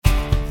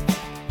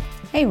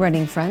Hey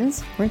running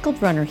friends, Wrinkled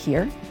Runner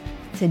here.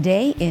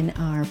 Today in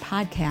our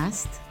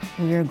podcast,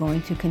 we are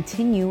going to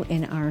continue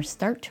in our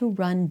Start to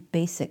Run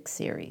Basics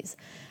series.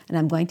 And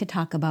I'm going to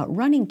talk about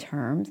running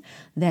terms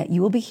that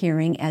you will be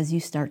hearing as you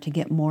start to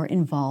get more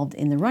involved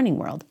in the running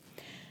world.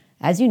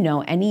 As you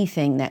know,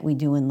 anything that we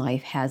do in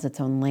life has its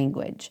own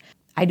language.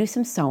 I do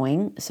some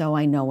sewing, so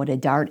I know what a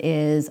dart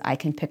is. I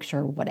can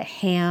picture what a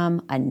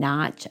ham, a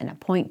notch, and a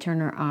point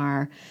turner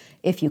are.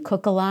 If you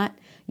cook a lot,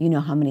 you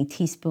know how many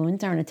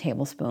teaspoons are in a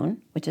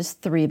tablespoon, which is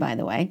 3, by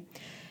the way.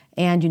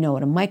 And you know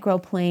what a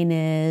microplane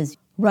is.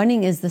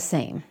 Running is the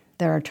same.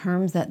 There are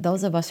terms that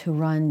those of us who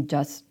run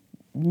just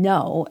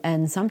know,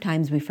 and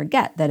sometimes we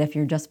forget that if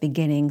you're just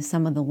beginning,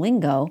 some of the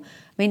lingo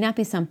may not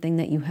be something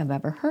that you have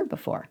ever heard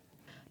before.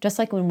 Just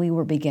like when we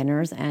were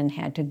beginners and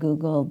had to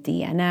Google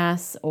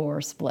DNS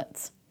or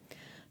splits.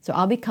 So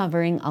I'll be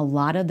covering a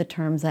lot of the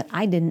terms that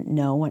I didn't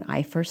know when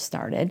I first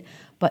started,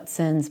 but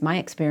since my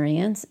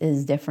experience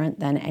is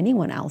different than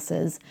anyone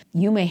else's,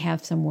 you may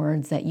have some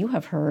words that you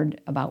have heard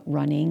about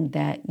running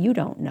that you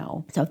don't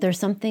know. So if there's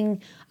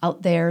something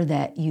out there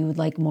that you'd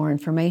like more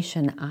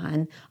information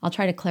on, I'll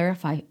try to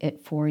clarify it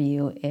for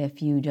you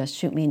if you just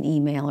shoot me an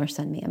email or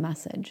send me a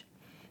message.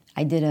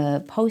 I did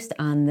a post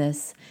on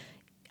this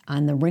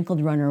on the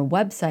Wrinkled Runner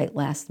website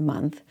last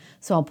month,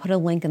 so I'll put a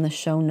link in the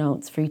show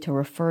notes for you to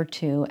refer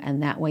to,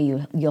 and that way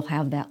you'll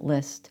have that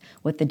list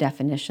with the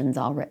definitions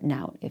all written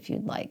out if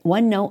you'd like.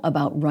 One note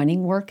about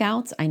running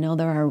workouts, I know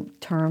there are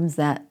terms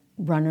that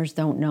runners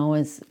don't know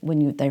is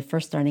when they're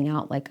first starting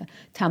out, like a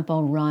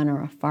tempo run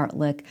or a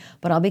fartlek,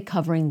 but I'll be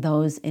covering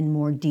those in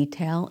more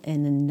detail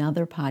in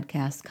another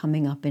podcast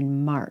coming up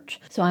in March.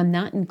 So I'm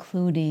not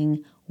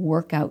including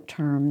workout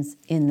terms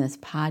in this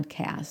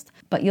podcast,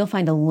 but you'll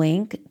find a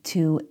link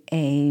to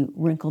a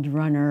Wrinkled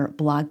Runner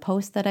blog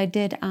post that I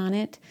did on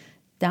it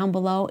down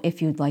below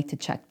if you'd like to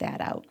check that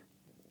out.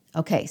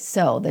 Okay,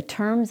 so the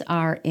terms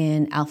are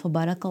in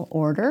alphabetical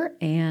order,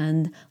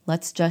 and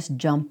let's just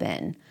jump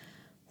in.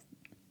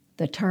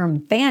 The term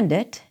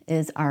bandit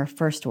is our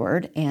first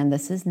word, and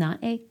this is not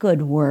a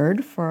good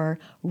word for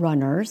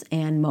runners,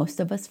 and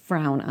most of us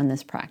frown on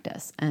this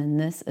practice. And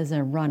this is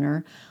a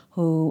runner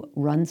who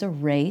runs a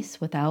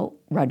race without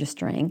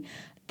registering,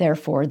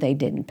 therefore they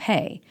didn't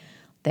pay.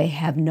 They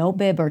have no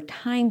bib or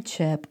time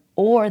chip,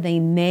 or they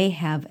may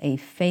have a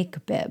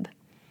fake bib.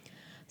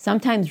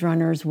 Sometimes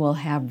runners will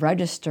have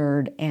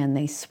registered and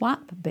they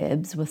swap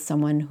bibs with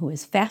someone who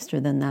is faster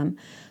than them,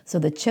 so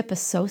the chip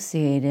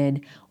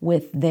associated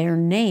with their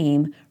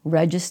name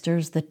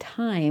registers the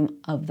time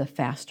of the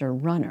faster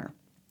runner.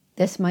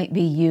 This might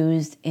be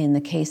used in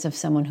the case of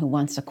someone who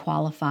wants to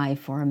qualify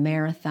for a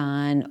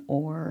marathon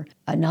or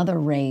another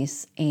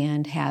race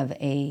and have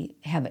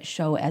it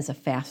show as a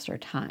faster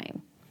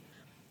time.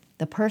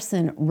 The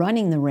person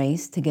running the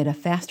race to get a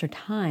faster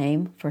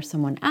time for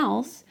someone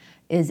else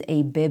is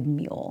a bib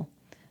mule.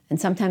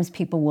 And sometimes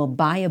people will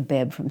buy a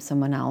bib from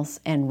someone else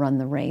and run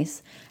the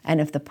race.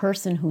 And if the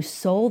person who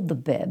sold the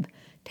bib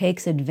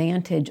takes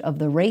advantage of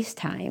the race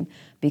time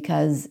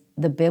because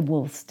the bib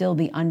will still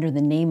be under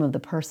the name of the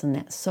person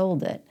that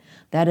sold it,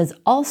 that is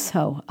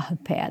also a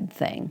bad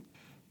thing.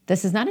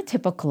 This is not a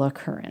typical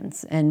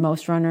occurrence, and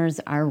most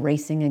runners are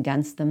racing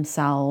against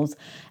themselves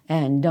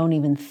and don't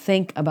even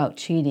think about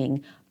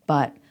cheating,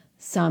 but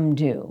some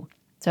do.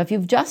 So if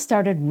you've just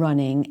started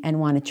running and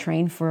want to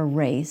train for a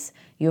race,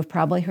 you have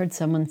probably heard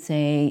someone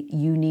say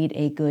you need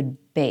a good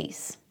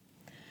base.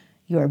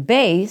 Your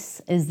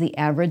base is the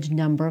average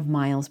number of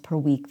miles per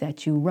week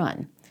that you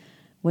run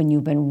when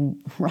you've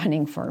been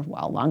running for,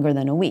 longer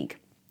than a week.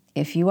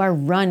 If you are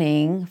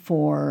running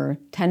for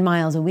 10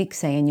 miles a week,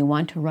 say, and you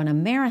want to run a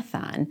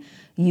marathon,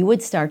 you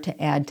would start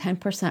to add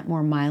 10%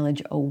 more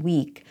mileage a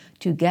week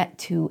to get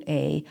to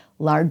a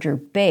larger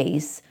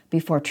base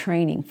before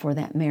training for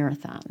that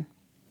marathon.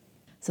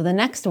 So the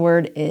next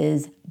word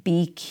is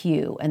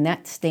BQ, and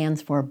that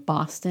stands for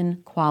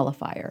Boston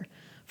Qualifier.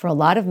 For a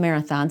lot of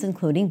marathons,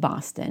 including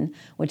Boston,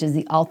 which is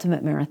the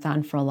ultimate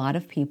marathon for a lot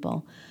of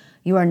people,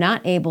 you are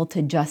not able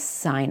to just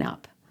sign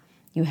up.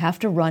 You have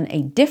to run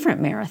a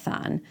different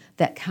marathon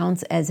that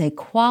counts as a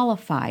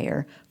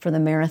qualifier for the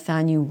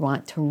marathon you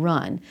want to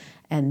run.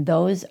 And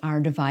those are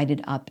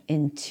divided up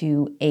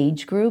into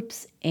age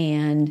groups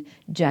and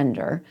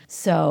gender.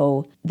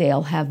 So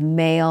they'll have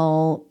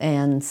male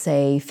and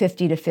say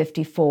 50 to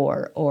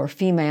 54 or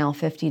female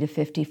 50 to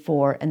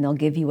 54, and they'll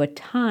give you a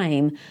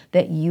time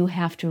that you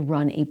have to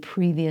run a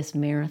previous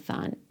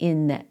marathon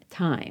in that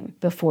time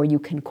before you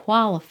can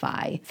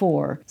qualify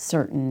for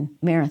certain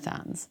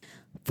marathons.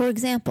 For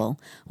example,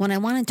 when I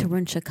wanted to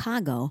run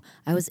Chicago,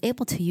 I was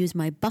able to use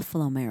my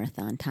Buffalo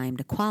Marathon time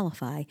to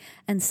qualify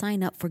and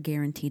sign up for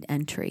guaranteed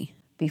entry.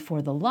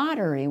 Before the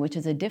lottery, which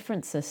is a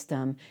different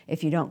system,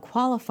 if you don't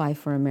qualify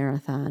for a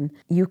marathon,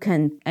 you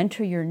can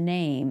enter your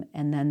name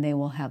and then they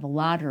will have a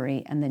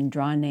lottery and then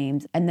draw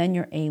names, and then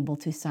you're able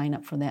to sign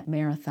up for that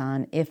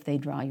marathon if they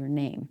draw your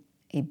name.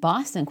 A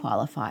Boston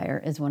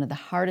qualifier is one of the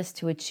hardest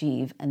to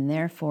achieve, and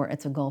therefore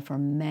it's a goal for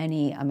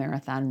many a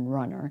marathon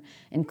runner,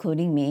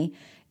 including me,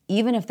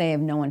 even if they have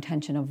no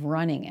intention of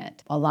running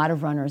it. A lot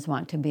of runners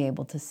want to be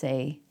able to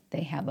say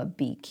they have a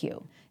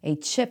BQ. A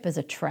chip is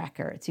a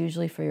tracker. It's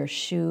usually for your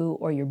shoe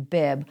or your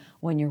bib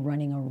when you're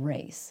running a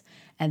race.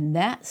 And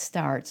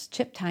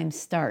chip time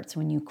starts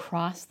when you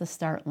cross the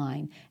start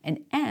line and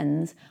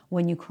ends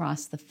when you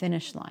cross the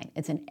finish line.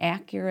 It's an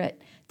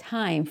accurate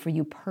time for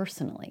you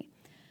personally.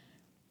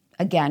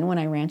 Again, when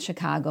I ran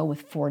Chicago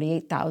with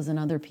 48,000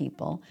 other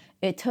people,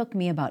 it took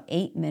me about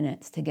 8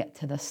 minutes to get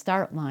to the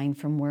start line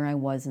from where I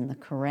was in the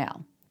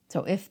corral.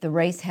 So if the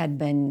race had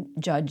been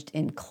judged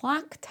in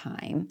clock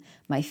time,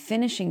 my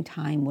finishing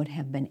time would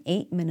have been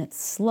 8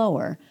 minutes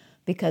slower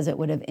because it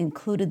would have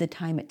included the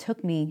time it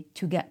took me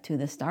to get to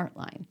the start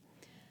line.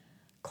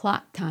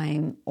 Clock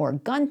time or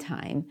gun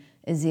time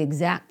is the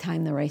exact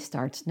time the race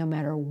starts, no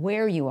matter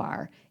where you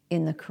are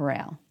in the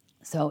corral.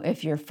 So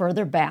if you're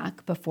further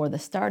back before the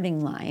starting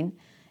line,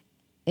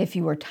 if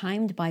you were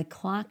timed by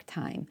clock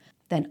time,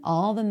 then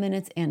all the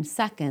minutes and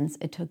seconds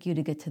it took you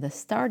to get to the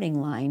starting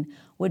line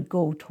would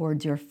go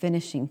towards your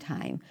finishing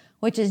time,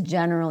 which is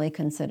generally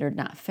considered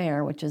not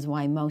fair, which is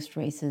why most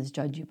races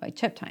judge you by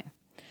chip time.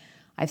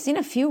 I've seen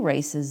a few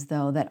races,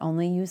 though, that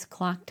only use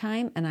clock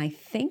time, and I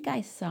think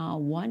I saw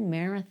one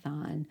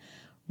marathon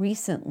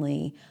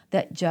recently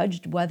that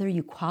judged whether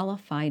you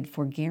qualified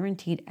for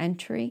guaranteed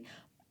entry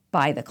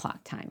by the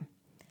clock time.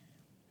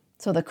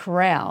 So the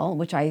corral,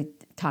 which I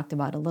talked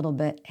about a little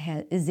bit,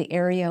 is the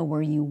area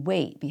where you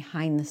wait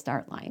behind the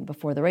start line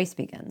before the race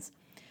begins.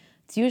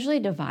 It's usually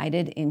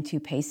divided into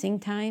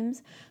pacing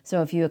times.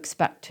 So if you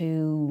expect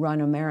to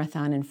run a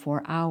marathon in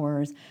 4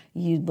 hours,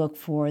 you'd look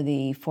for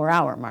the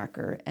 4-hour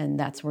marker, and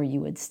that's where you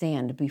would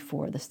stand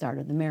before the start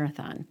of the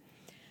marathon.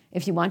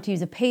 If you want to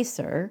use a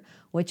pacer,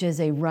 which is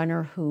a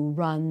runner who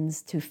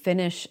runs to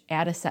finish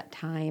at a set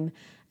time,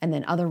 and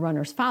then other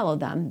runners follow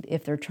them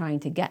if they're trying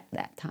to get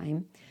that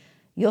time,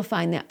 you'll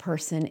find that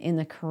person in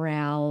the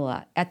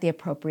corral at the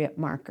appropriate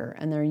marker,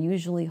 and they're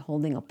usually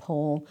holding a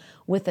pole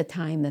with the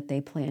time that they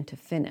plan to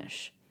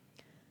finish.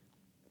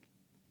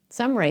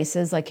 Some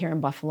races, like here in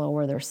Buffalo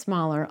where they're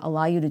smaller,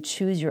 allow you to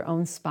choose your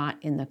own spot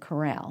in the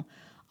corral.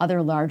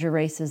 Other larger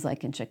races,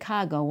 like in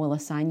Chicago, will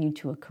assign you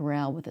to a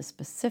corral with a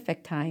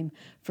specific time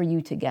for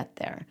you to get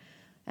there.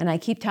 And I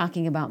keep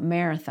talking about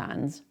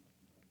marathons,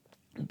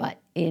 but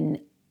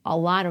in a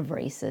lot of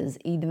races,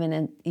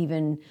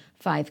 even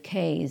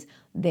 5Ks,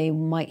 they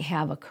might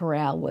have a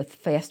corral with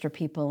faster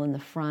people in the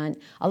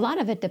front. A lot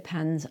of it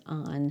depends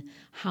on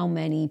how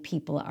many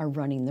people are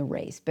running the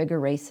race. Bigger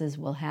races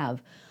will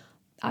have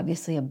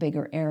obviously a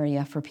bigger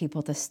area for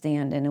people to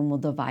stand in, and we'll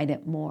divide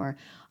it more.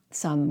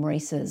 Some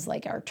races,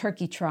 like our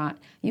turkey trot,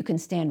 you can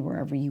stand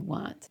wherever you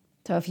want.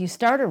 So if you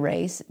start a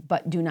race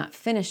but do not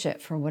finish it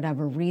for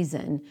whatever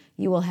reason,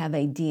 you will have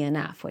a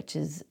DNF, which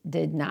is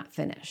did not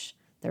finish.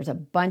 There's a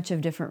bunch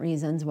of different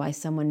reasons why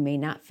someone may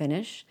not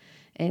finish,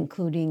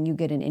 including you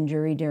get an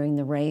injury during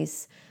the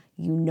race,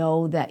 you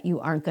know that you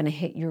aren't going to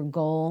hit your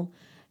goal,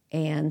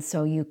 and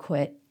so you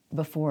quit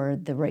before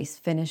the race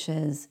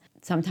finishes.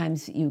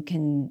 Sometimes you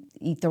can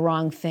eat the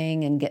wrong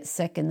thing and get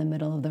sick in the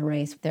middle of the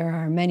race. There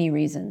are many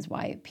reasons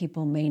why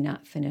people may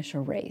not finish a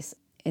race.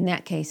 In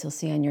that case, you'll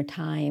see on your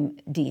time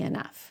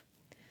DNF.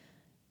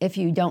 If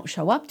you don't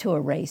show up to a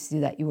race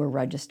that you were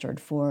registered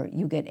for,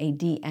 you get a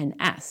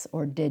DNS,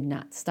 or did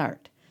not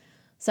start.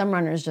 Some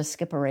runners just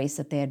skip a race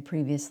that they had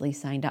previously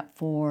signed up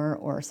for,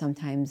 or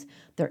sometimes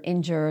they're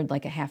injured,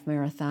 like a half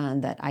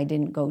marathon that I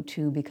didn't go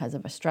to because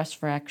of a stress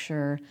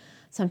fracture.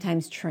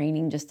 Sometimes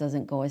training just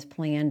doesn't go as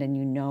planned and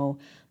you know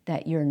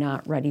that you're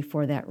not ready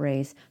for that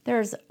race.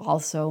 There's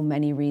also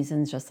many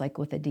reasons, just like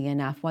with a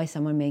DNF, why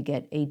someone may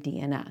get a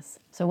DNS.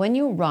 So when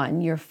you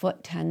run, your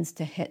foot tends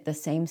to hit the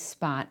same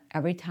spot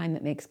every time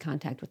it makes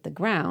contact with the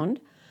ground.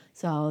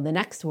 So the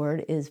next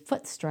word is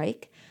foot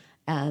strike,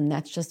 and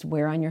that's just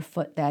where on your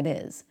foot that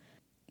is.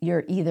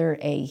 You're either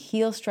a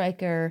heel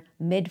striker,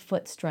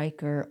 mid-foot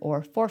striker,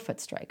 or forefoot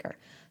striker.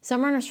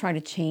 Some runners try to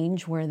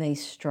change where they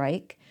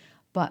strike,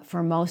 but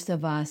for most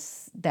of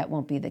us, that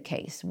won't be the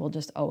case. We'll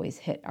just always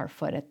hit our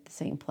foot at the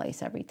same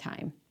place every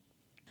time.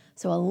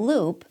 So a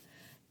loop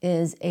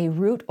is a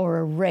route or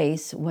a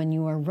race when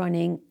you are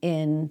running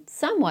in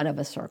somewhat of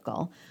a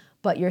circle,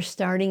 but you're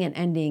starting and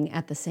ending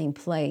at the same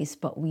place,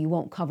 but we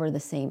won't cover the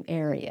same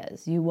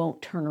areas. You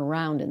won't turn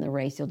around in the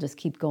race. You'll just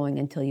keep going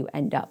until you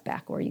end up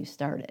back where you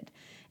started.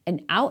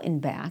 And out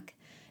and back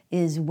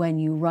is when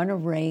you run a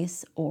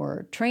race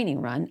or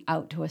training run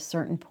out to a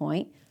certain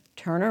point,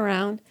 turn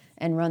around,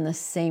 and run the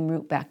same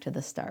route back to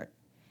the start.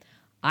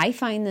 I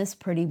find this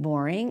pretty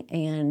boring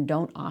and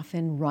don't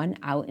often run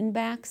out and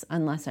backs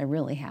unless I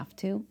really have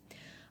to.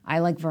 I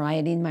like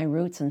variety in my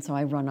routes, and so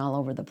I run all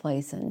over the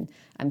place, and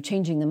I'm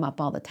changing them up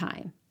all the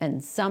time.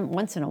 And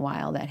once in a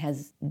while that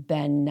has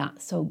been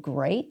not so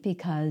great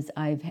because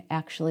I've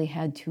actually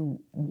had to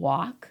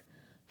walk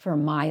for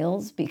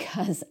miles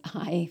because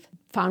I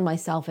found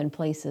myself in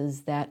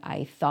places that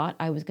I thought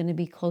I was going to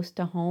be close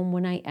to home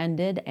when I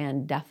ended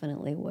and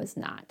definitely was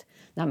not.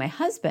 Now, my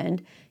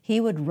husband, he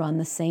would run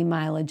the same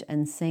mileage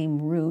and same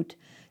route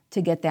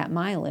to get that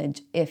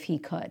mileage if he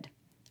could.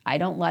 I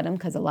don't let him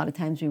because a lot of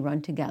times we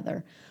run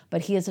together.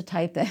 But he is a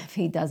type that if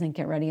he doesn't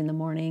get ready in the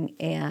morning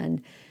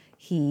and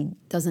he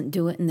doesn't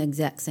do it in the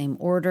exact same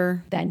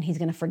order, then he's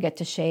going to forget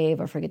to shave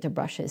or forget to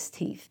brush his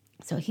teeth.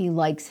 So he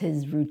likes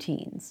his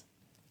routines.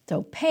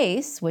 So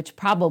pace, which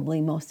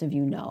probably most of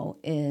you know,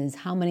 is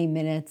how many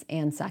minutes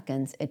and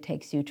seconds it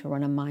takes you to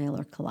run a mile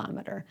or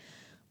kilometer.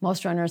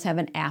 Most runners have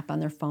an app on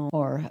their phone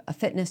or a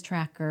fitness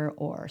tracker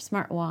or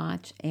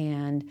smartwatch,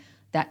 and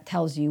that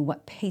tells you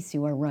what pace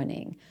you are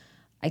running.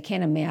 I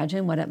can't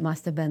imagine what it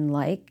must have been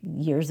like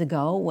years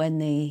ago when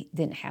they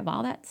didn't have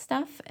all that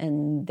stuff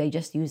and they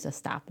just used a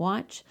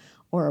stopwatch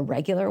or a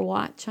regular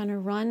watch on a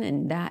run,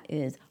 and that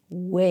is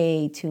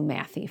way too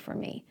mathy for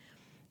me.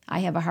 I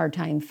have a hard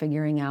time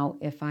figuring out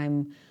if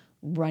I'm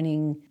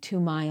running 2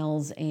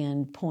 miles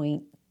and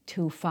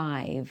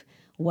 0.25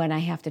 when I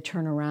have to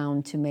turn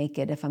around to make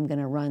it if I'm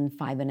going to run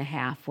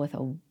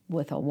 5.5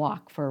 with a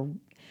walk.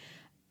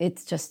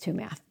 It's just too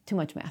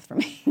much math for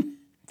me.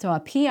 So a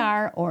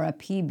PR or a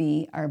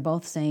PB are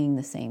both saying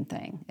the same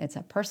thing. It's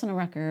a personal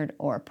record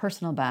or a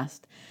personal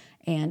best,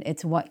 and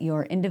it's what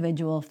your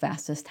individual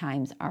fastest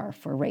times are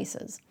for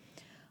races.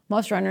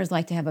 Most runners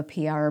like to have a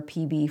PR or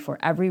PB for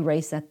every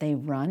race that they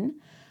run,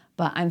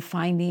 but I'm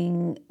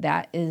finding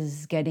that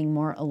is getting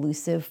more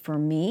elusive for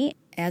me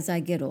as I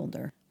get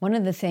older. One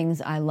of the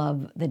things I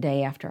love the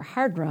day after a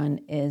hard run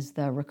is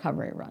the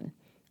recovery run.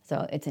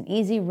 So it's an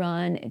easy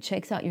run, it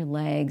shakes out your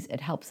legs, it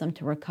helps them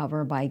to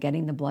recover by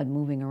getting the blood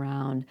moving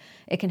around.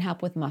 It can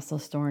help with muscle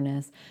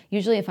soreness.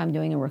 Usually if I'm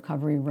doing a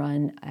recovery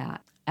run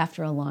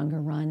after a longer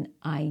run,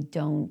 I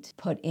don't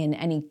put in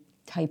any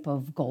type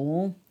of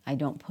goal. I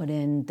don't put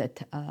in the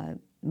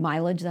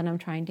mileage that I'm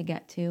trying to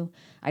get to.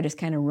 I just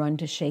kind of run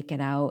to shake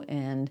it out,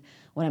 and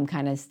when I'm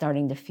kind of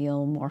starting to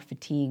feel more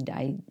fatigued,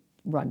 I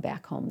run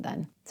back home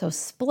then. So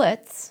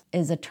splits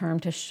is a term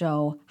to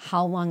show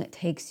how long it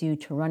takes you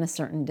to run a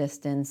certain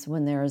distance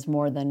when there is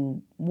more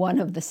than one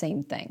of the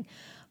same thing.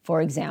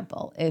 For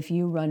example, if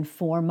you run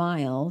 4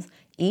 miles,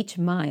 each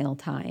mile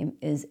time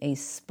is a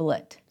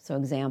split. So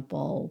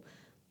example,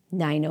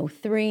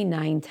 9:03,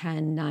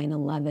 9:10,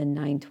 9:11,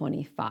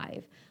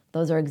 9:25.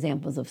 Those are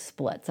examples of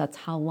splits. That's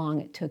how long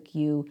it took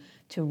you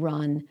to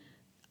run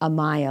a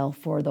mile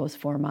for those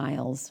 4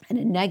 miles. And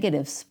a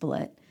negative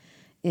split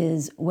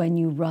is when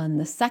you run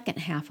the second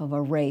half of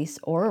a race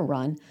or a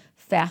run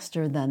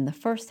faster than the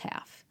first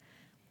half.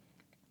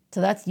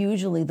 So that's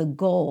usually the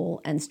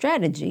goal and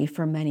strategy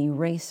for many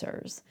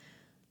racers.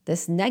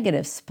 This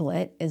negative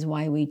split is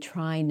why we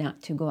try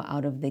not to go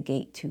out of the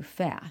gate too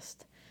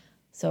fast.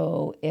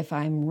 So if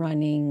I'm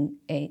running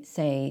a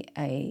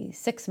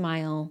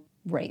 6-mile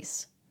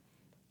race,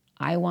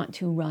 I want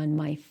to run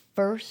my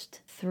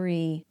first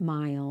 3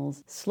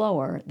 miles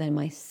slower than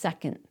my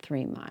second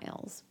 3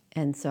 miles.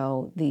 And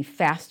so the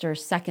faster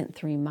second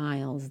 3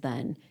 miles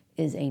then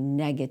is a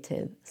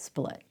negative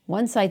split.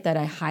 One site that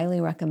I highly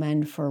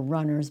recommend for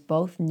runners,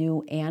 both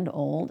new and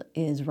old,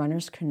 is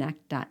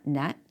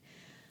runnersconnect.net.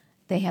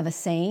 They have a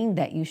saying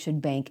that you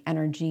should bank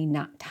energy,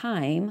 not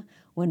time,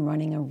 when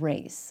running a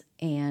race.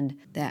 And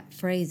that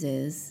phrase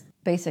is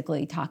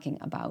basically talking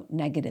about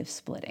negative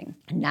splitting,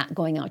 not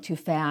going out too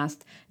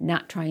fast,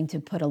 not trying to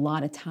put a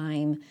lot of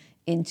time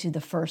into the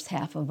first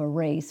half of a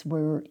race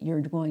where you're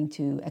going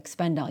to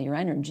expend all your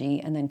energy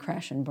and then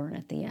crash and burn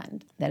at the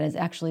end. That is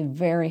actually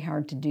very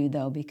hard to do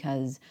though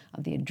because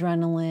of the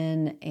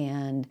adrenaline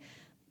and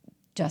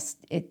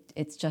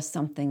it's just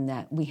something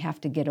that we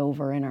have to get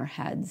over in our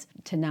heads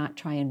to not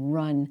try and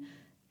run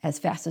as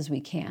fast as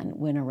we can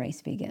when a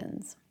race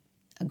begins.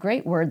 A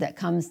great word that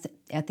comes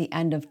at the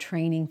end of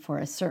training for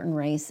a certain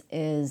race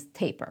is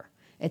taper.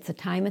 It's a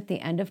time at the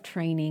end of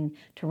training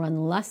to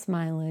run less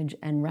mileage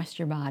and rest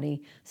your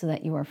body so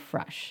that you are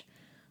fresh.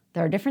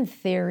 There are different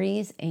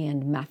theories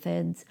and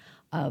methods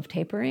of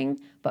tapering,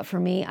 but for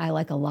me, I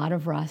like a lot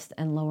of rest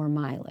and lower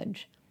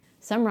mileage.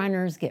 Some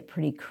runners get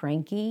pretty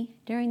cranky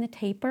during the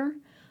taper,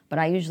 but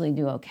I usually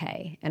do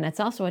okay. And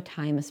it's also a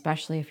time,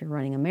 especially if you're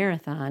running a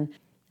marathon,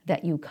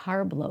 that you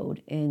carb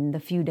load in the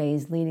few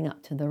days leading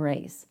up to the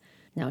race.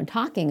 Now, in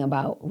talking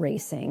about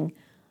racing,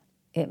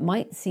 it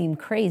might seem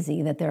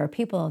crazy that there are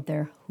people out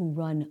there who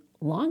run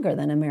longer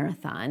than a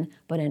marathon,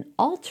 but an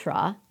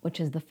ultra, which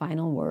is the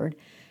final word,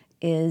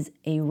 is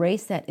a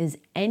race that is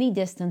any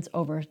distance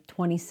over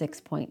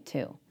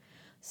 26.2.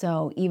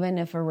 So even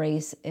if a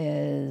race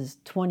is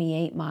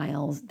 28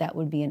 miles, that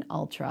would be an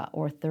ultra,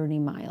 or 30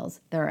 miles.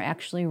 There are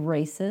actually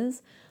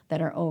races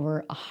that are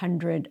over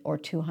 100 or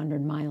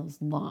 200 miles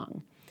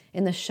long.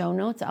 In the show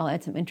notes, I'll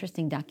add some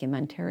interesting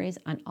documentaries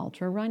on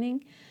ultra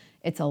running.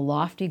 It's a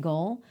lofty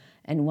goal,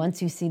 and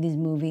once you see these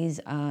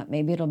movies,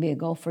 maybe it'll be a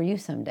goal for you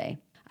someday.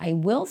 I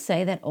will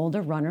say that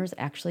older runners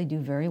actually do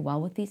very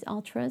well with these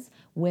ultras,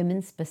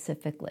 women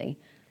specifically,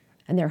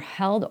 and they're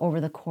held over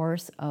the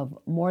course of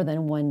more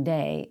than one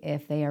day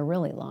if they are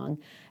really long,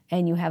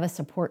 and you have a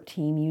support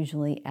team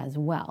usually as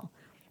well.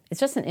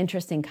 It's just an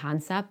interesting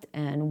concept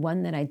and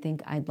one that I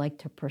think I'd like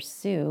to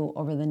pursue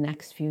over the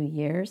next few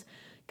years.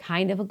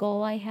 Kind of a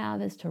goal I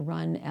have is to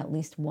run at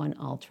least one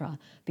ultra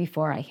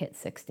before I hit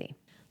 60.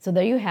 So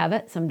there you have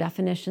it, some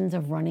definitions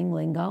of running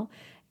lingo.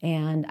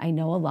 And I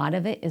know a lot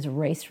of it is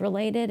race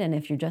related. And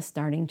if you're just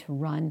starting to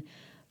run,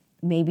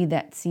 maybe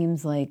that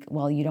seems like,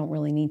 well, you don't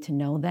really need to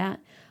know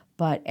that.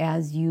 But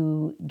as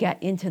you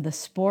get into the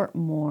sport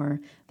more,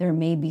 there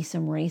may be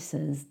some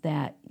races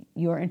that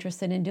you're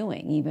interested in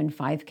doing, even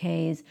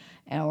 5Ks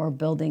or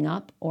building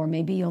up, or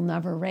maybe you'll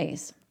never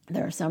race.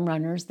 There are some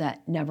runners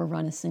that never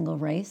run a single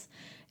race,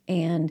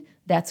 and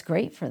that's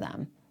great for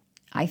them.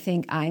 I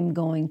think I'm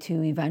going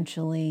to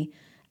eventually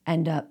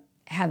end up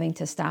having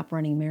to stop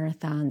running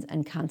marathons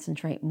and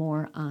concentrate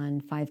more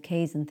on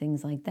 5Ks and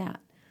things like that.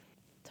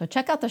 So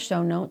check out the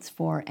show notes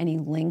for any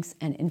links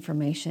and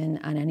information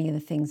on any of the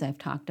things I've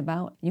talked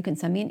about. You can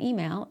send me an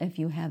email if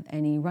you have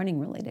any running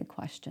related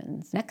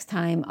questions. Next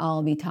time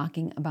I'll be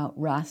talking about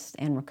rest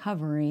and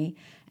recovery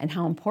and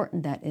how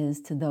important that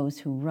is to those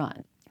who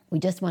run. We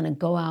just want to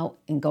go out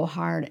and go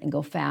hard and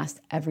go fast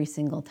every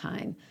single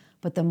time.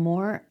 But the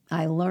more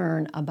I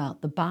learn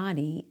about the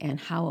body and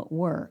how it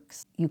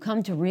works, you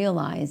come to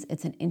realize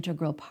it's an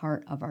integral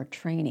part of our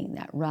training,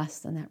 that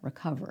rest and that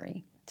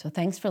recovery. So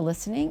thanks for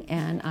listening,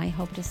 and I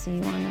hope to see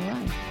you on the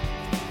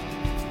run.